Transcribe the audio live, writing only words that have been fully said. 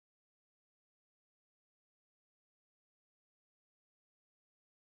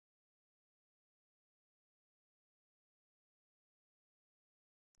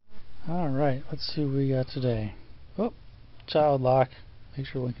Alright, let's see what we got today. Oh, child lock. Make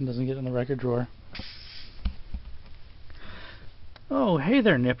sure Lincoln doesn't get in the record drawer. Oh, hey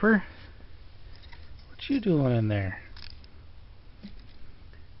there, Nipper. What you doing in there?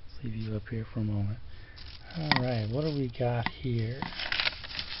 Let's leave you up here for a moment. Alright, what do we got here?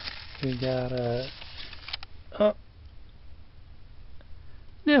 We got a... Oh!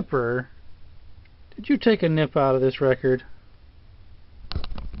 Nipper! Did you take a nip out of this record?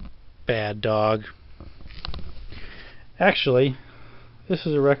 Bad dog. Actually, this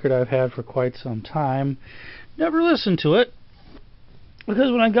is a record I've had for quite some time. Never listened to it,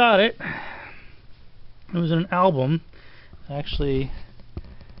 because when I got it, it was an album. Actually,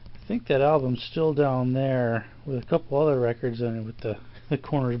 I think that album's still down there with a couple other records in it with the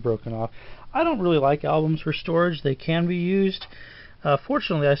corners broken off. I don't really like albums for storage. They can be used.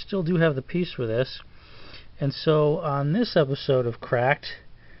 Fortunately, I still do have the piece for this. And so on this episode of Cracked,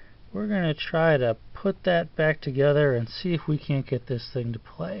 we're going to try to put that back together and see if we can't get this thing to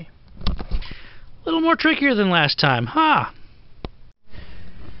play. A little more trickier than last time, huh?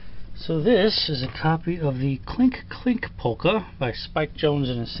 So this is a copy of the Clink Clink Polka by Spike Jones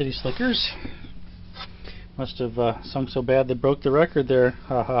and his City Slickers. Must have sung so bad they broke the record there.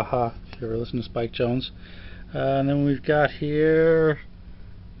 Ha ha ha, if you ever listen to Spike Jones. And then we've got here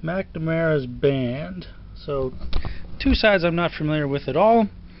Macnamara's Band. So two sides I'm not familiar with at all.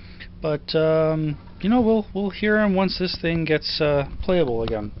 But, you know, we'll hear them once this thing gets playable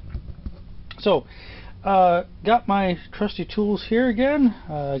again. So, got my trusty tools here again.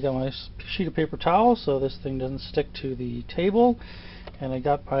 I got my sheet of paper towel so this thing doesn't stick to the table. And I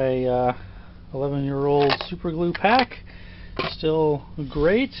got my 11-year-old super glue pack. Still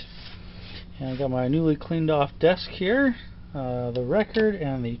great. And I got my newly cleaned off desk here. The record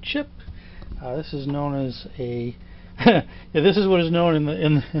and the chip. This is known as a... yeah, this is what is known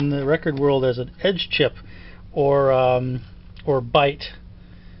in the record world as an edge chip, or bite.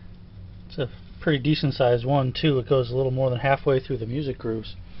 It's a pretty decent sized one too. It goes a little more than halfway through the music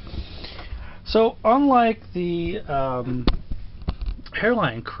grooves. So unlike the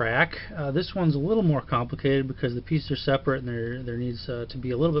hairline crack, this one's a little more complicated because the pieces are separate and there needs to be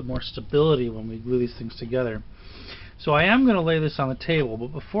a little bit more stability when we glue these things together. So I am going to lay this on the table,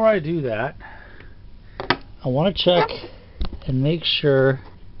 but before I do that, I want to check and make sure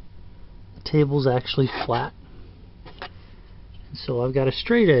the table's actually flat. And so I've got a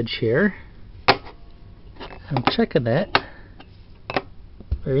straight edge here. I'm checking that,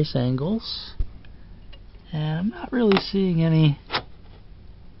 various angles, and I'm not really seeing any.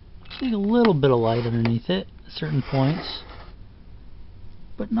 Seeing a little bit of light underneath it at certain points,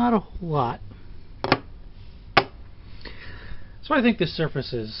 but not a whole lot. So I think this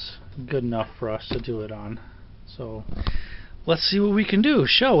surface is good enough for us to do it on. So let's see what we can do,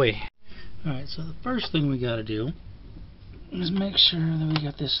 shall we? Alright, so the first thing we got to do is make sure that we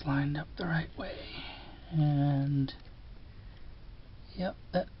got this lined up the right way. And yep,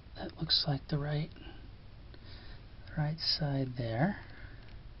 that looks like the right side there.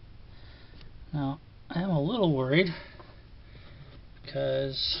 Now I am a little worried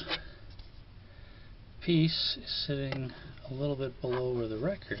because the piece is sitting a little bit below where the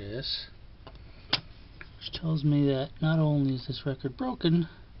record is, which tells me that not only is this record broken,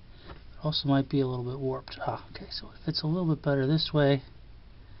 it also might be a little bit warped. Okay, so it fits a little bit better this way.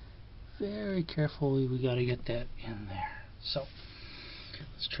 Very carefully, we got to get that in there. So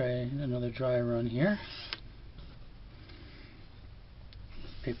let's try another dry run here.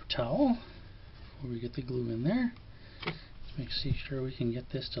 Paper towel before we get the glue in there. Let's make sure we can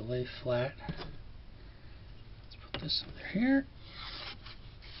get this to lay flat. Let's put this under here.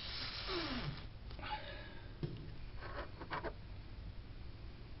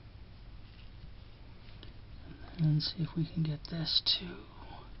 And see if we can get this to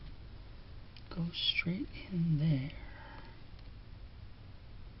go straight in there.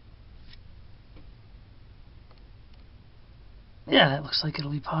 Yeah, that looks like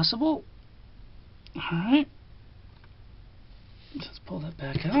it'll be possible. Alright. Let's pull that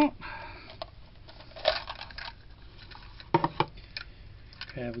back out.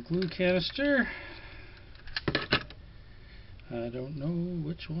 Grab a glue canister. I don't know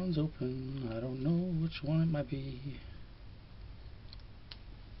which one's open. I don't know which one it might be.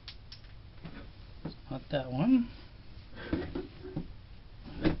 It's not that one.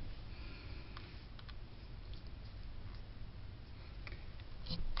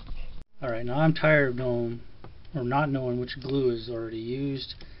 Alright, now I'm tired of knowing, or not knowing which glue is already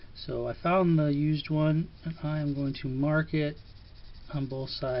used. So I found the used one, and I am going to mark it on both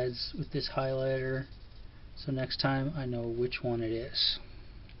sides with this highlighter. So next time I know which one it is.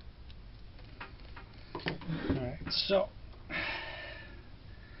 Alright, so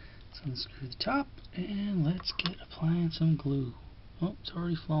let's unscrew the top and let's get applying some glue. Oh, it's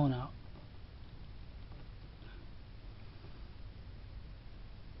already flowing out.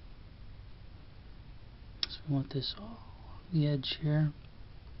 So we want this all on the edge here.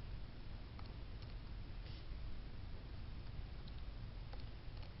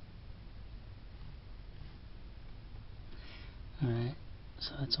 Alright,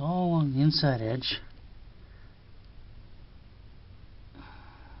 so that's all along the inside edge.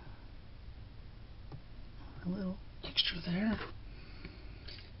 A little extra there.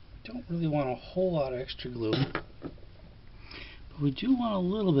 Don't really want a whole lot of extra glue, but we do want a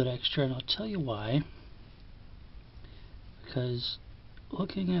little bit extra, and I'll tell you why. Because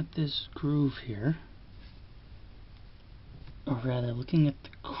looking at this groove here, or rather looking at the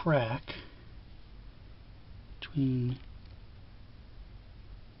crack between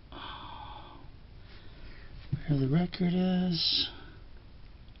where the record is,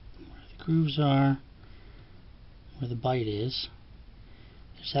 where the grooves are, where the bite is,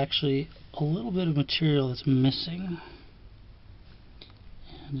 there's actually a little bit of material that's missing.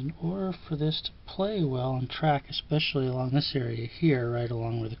 And in order for this to play well and track, especially along this area here, right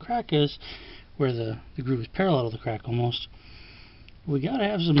along where the crack is, where the groove is parallel to the crack almost, we gotta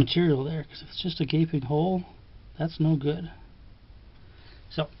have some material there, because if it's just a gaping hole, that's no good.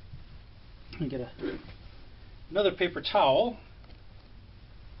 So, I'm gonna get another paper towel.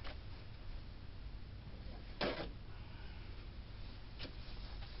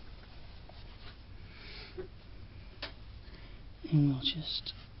 And we'll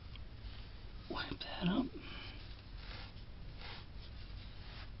just wipe that up.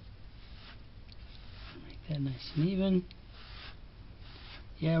 Make that nice and even.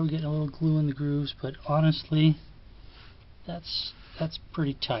 Yeah, we're getting a little glue in the grooves, but honestly, that's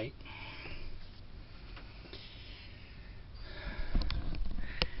pretty tight.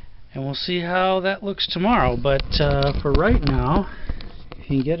 And we'll see how that looks tomorrow, but for right now, if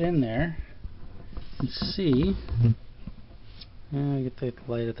you can get in there and see. Get the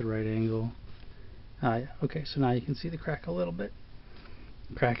light at the right angle. Okay, so now you can see the crack a little bit.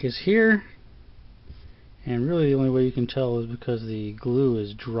 The crack is here, and really the only way you can tell is because the glue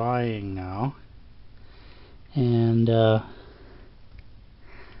is drying now. And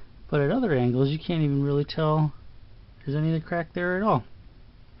but at other angles you can't even really tell there's any of the crack there at all.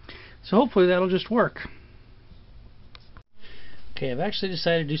 So hopefully that'll just work. Okay, I've actually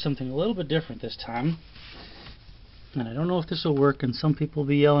decided to do something a little bit different this time. And I don't know if this will work, and some people will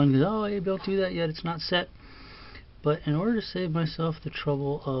be yelling, oh, Abe, don't do that yet, it's not set. But in order to save myself the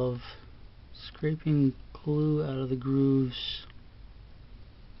trouble of scraping glue out of the grooves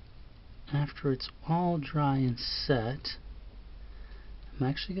after it's all dry and set, I'm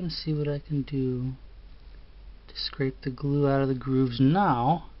actually going to see what I can do to scrape the glue out of the grooves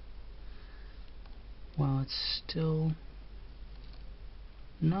now while it's still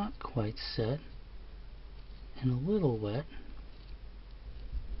not quite set and a little wet.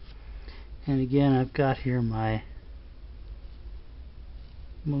 And again, I've got here my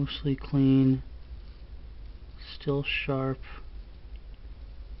mostly clean, still sharp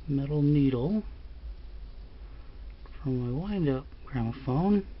metal needle from my wind-up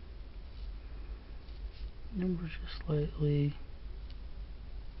gramophone, and we're just lightly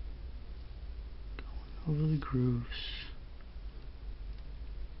going over the grooves.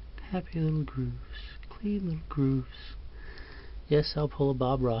 Happy little grooves. Clean little grooves. Yes, I'll pull a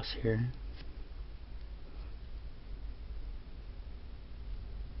Bob Ross here.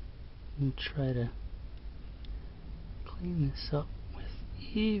 And try to clean this up with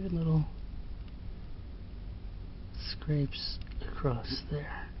even little scrapes across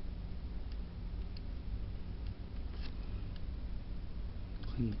there.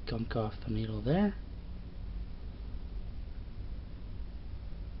 Clean the gunk off the needle there.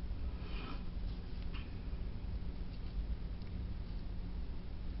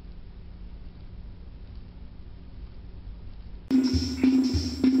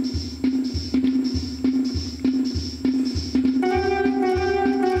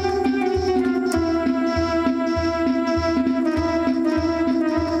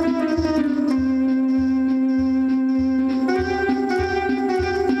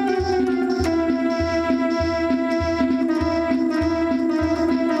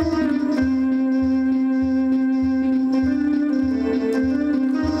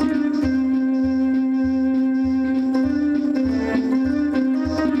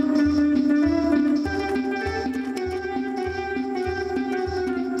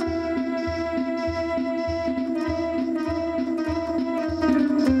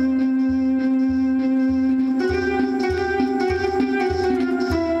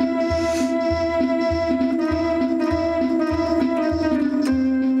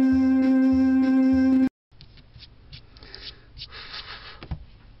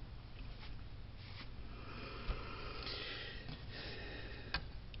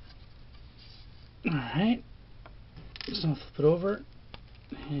 Alright, so I'll flip it over,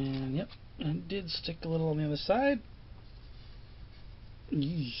 and yep, it did stick a little on the other side.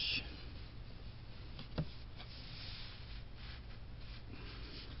 Yeesh.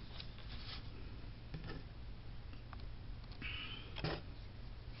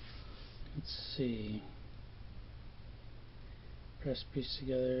 Let's see. Press piece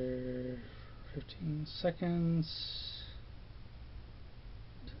together 15 seconds.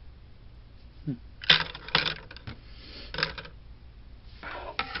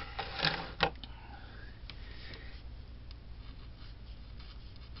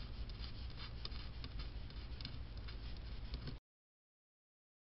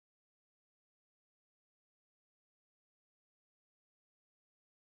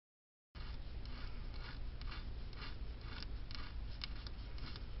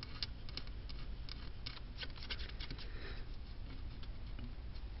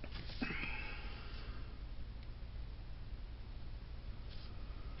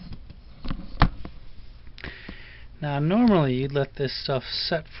 Now normally you'd let this stuff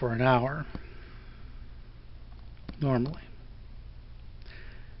set for an hour. Normally.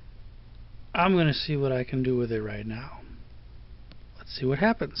 I'm going to see what I can do with it right now. Let's see what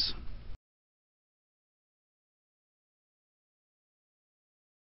happens.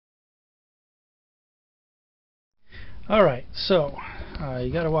 Alright, so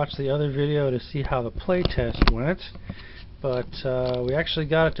you got to watch the other video to see how the play test went. But we actually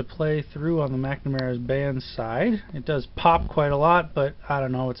got it to play through on the Macnamara's band side. It does pop quite a lot, but I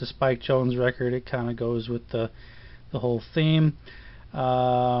don't know, it's a Spike Jones record. It kind of goes with the whole theme.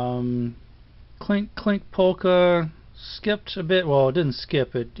 Clink Clink Polka skipped a bit. Well, it didn't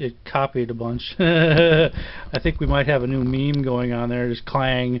skip, it copied a bunch. I think we might have a new meme going on there, just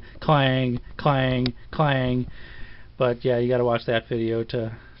clang, clang, clang, clang. But yeah, you got to watch that video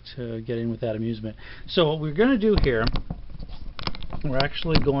to get in with that amusement. So what we're going to do here, we're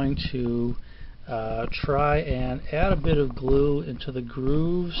actually going to try and add a bit of glue into the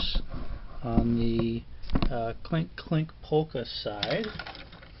grooves on the Clink Clink Polka side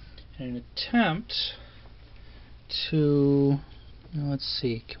in an attempt to, let's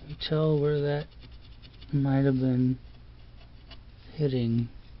see, can we tell where that might have been hitting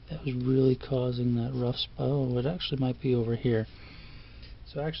that was really causing that rough spot? Oh, it actually might be over here.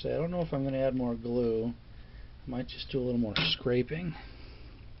 So actually, I don't know if I'm going to add more glue. I might just do a little more scraping.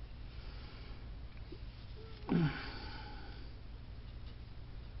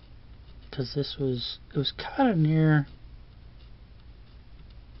 Because it was kind of near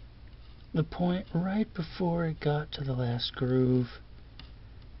the point right before it got to the last groove.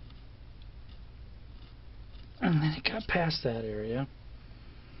 And then it got past that area.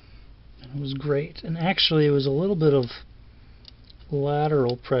 And it was great. And actually, it was a little bit of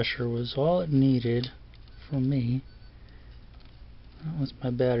lateral pressure was all it needed from me. Once my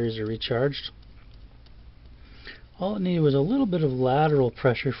batteries are recharged, all it needed was a little bit of lateral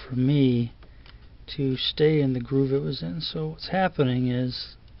pressure from me to stay in the groove it was in. So what's happening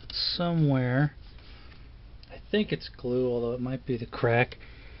is somewhere, I think it's glue, although it might be the crack,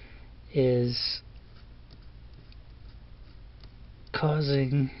 is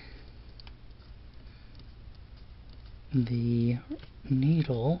causing the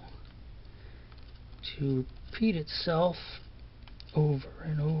needle to repeat itself over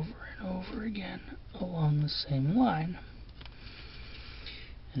and over and over again along the same line.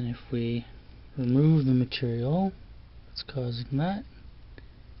 And if we remove the material that's causing that,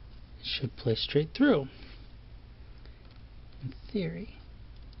 it should play straight through, in theory.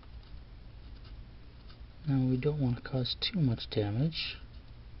 Now we don't want to cause too much damage,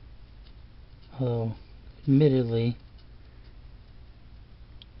 although admittedly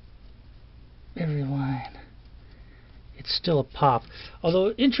every line, it's still a pop.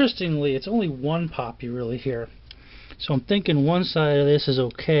 Although interestingly, it's only one pop you really hear. So I'm thinking one side of this is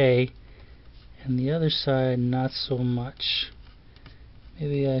okay and the other side not so much.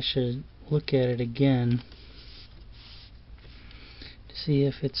 Maybe I should look at it again to see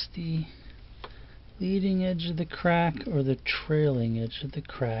if it's the leading edge of the crack or the trailing edge of the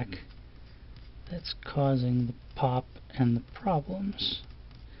crack that's causing the pop and the problems.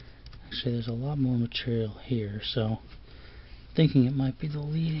 Actually, there's a lot more material here, so I'm thinking it might be the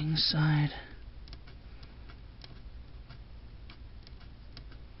leading side.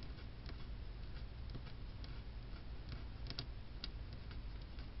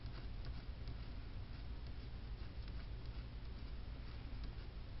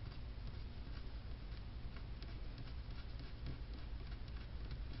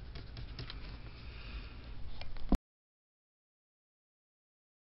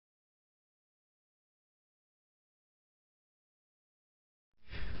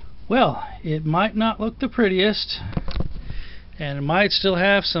 Well, it might not look the prettiest, and it might still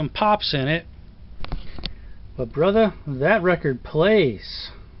have some pops in it, but brother, that record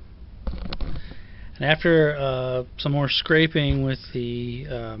plays. And after some more scraping with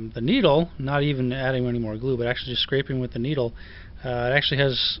the needle, not even adding any more glue, but actually just scraping with the needle, it actually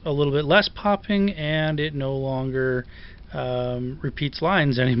has a little bit less popping, and it no longer repeats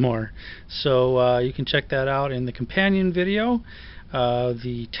lines anymore. So you can check that out in the companion video,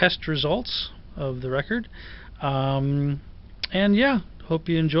 the test results of the record. And yeah, hope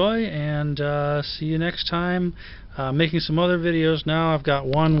you enjoy, and see you next time. Making some other videos now. I've got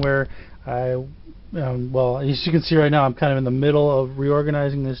one where well, as you can see right now, I'm kind of in the middle of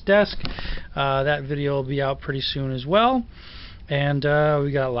reorganizing this desk. That video will be out pretty soon as well. And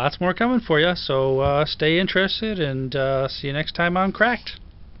we got lots more coming for you, so stay interested, and see you next time on Cracked.